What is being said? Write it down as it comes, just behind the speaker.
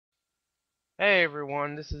Hey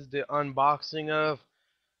everyone, this is the unboxing of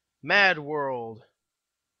Madworld.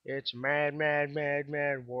 It's mad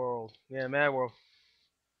world. Yeah, Madworld.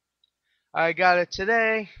 I got it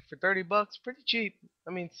today for 30 bucks, pretty cheap.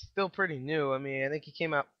 I mean, still pretty new. I mean, I think it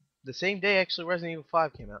came out the same day actually Resident Evil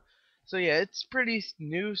 5 came out. So yeah, it's pretty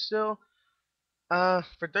new still.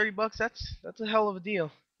 For 30 bucks, that's a hell of a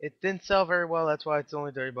deal. It didn't sell very well, that's why it's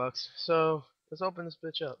only 30 bucks. So, let's open this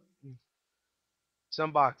bitch up. It's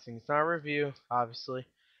unboxing. It's not a review, obviously.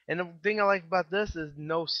 And the thing I like about this is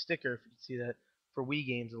no sticker, if you can see that, for Wii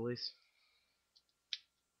games at least.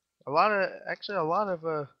 A lot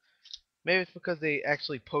of, maybe it's because they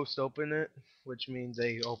actually post open it, which means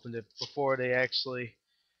they opened it before they actually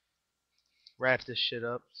wrapped this shit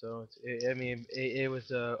up. So, I mean, it was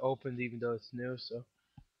opened even though it's new, so.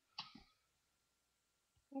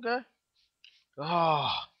 Okay.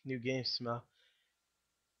 Oh, new game smell.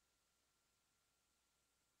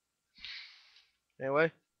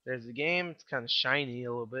 Anyway, there's the game. It's kind of shiny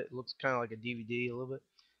a little bit. It looks kind of like a DVD a little bit.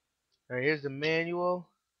 Alright, here's the manual.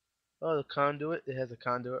 Oh, the conduit. It has a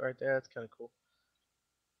conduit right there. That's kind of cool.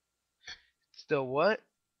 Still what?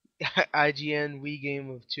 IGN Wii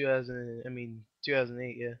game of 2000. I mean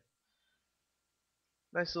 2008. Yeah,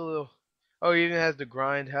 nice little. Oh, it even has the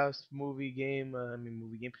Grindhouse movie game. I mean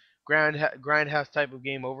movie game. Grindhouse type of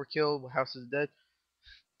game. Overkill. House is Dead.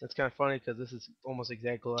 That's kind of funny because this is almost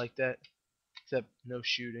exactly like that, except no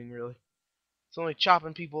shooting really. It's only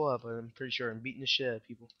chopping people up. I'm pretty sure and beating the shit out of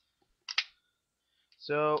people.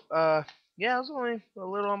 So yeah, it was only a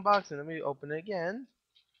little unboxing. Let me open it again.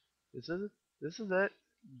 This is it.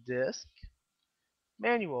 Disc.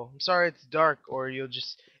 Manual. I'm sorry it's dark, or you'll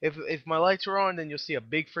just if my lights were on, then you'll see a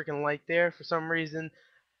big freaking light there for some reason.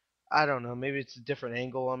 I don't know. Maybe it's a different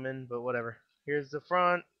angle I'm in, but whatever. Here's the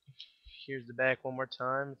front. Here's the back one more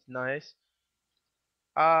time. It's nice.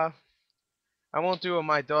 Uh, I won't do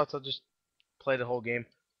my thoughts. I'll just play the whole game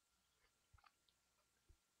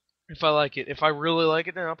if I like it. If I really like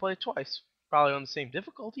it, then I'll play it twice. Probably on the same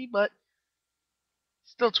difficulty, but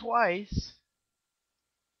still twice.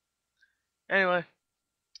 Anyway,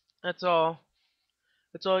 that's all.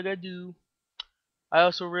 That's all I gotta do. I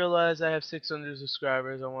also realize I have 600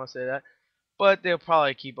 subscribers. I want to say that. But they'll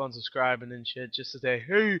probably keep unsubscribing and shit just to say,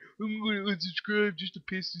 hey, I'm gonna unsubscribe just to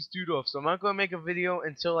piss this dude off. So I'm not gonna make a video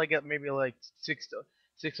until I get maybe like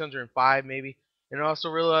 605 maybe. And I also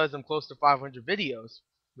realize I'm close to 500 videos,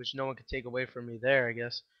 which no one can take away from me there, I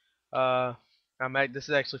guess. Uh, this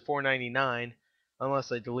is actually 4.99,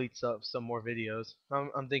 unless I delete some more videos.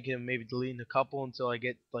 I'm thinking of maybe deleting a couple until I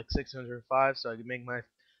get like 605, so I can make my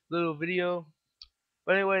little video.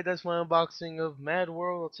 But anyway, that's my unboxing of Mad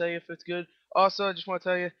World. I'll tell you if it's good. Also, I just want to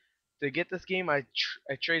tell you, to get this game, I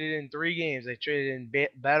traded in 3 games. I traded in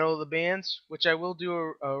Battle of the Bands, which I will do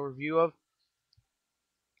a review of,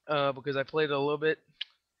 because I played it a little bit.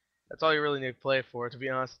 That's all you really need to play it for, to be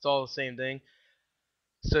honest. It's all the same thing.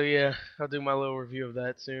 So yeah, I'll do my little review of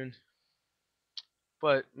that soon.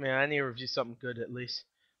 But man, I need to review something good at least.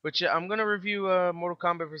 Which I'm gonna review Mortal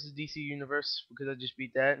Kombat vs DC Universe because I just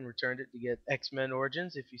beat that and returned it to get X-Men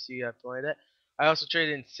Origins. If you see I play that, I also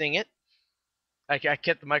traded in Sing It. I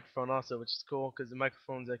kept the microphone also, which is cool because the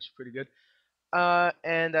microphone is actually pretty good.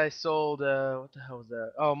 And I sold what the hell was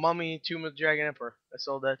that? Oh, Mummy Tomb of the Dragon Emperor. I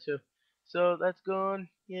sold that too. So that's gone.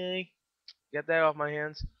 Yay! Get that off my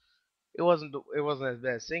hands. It wasn't as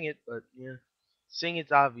bad as Sing It, but yeah, Sing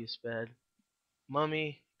It's obvious bad.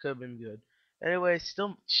 Mummy could have been good. Anyway,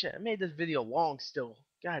 still shit. I made this video long still.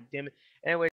 God damn it. Anyway.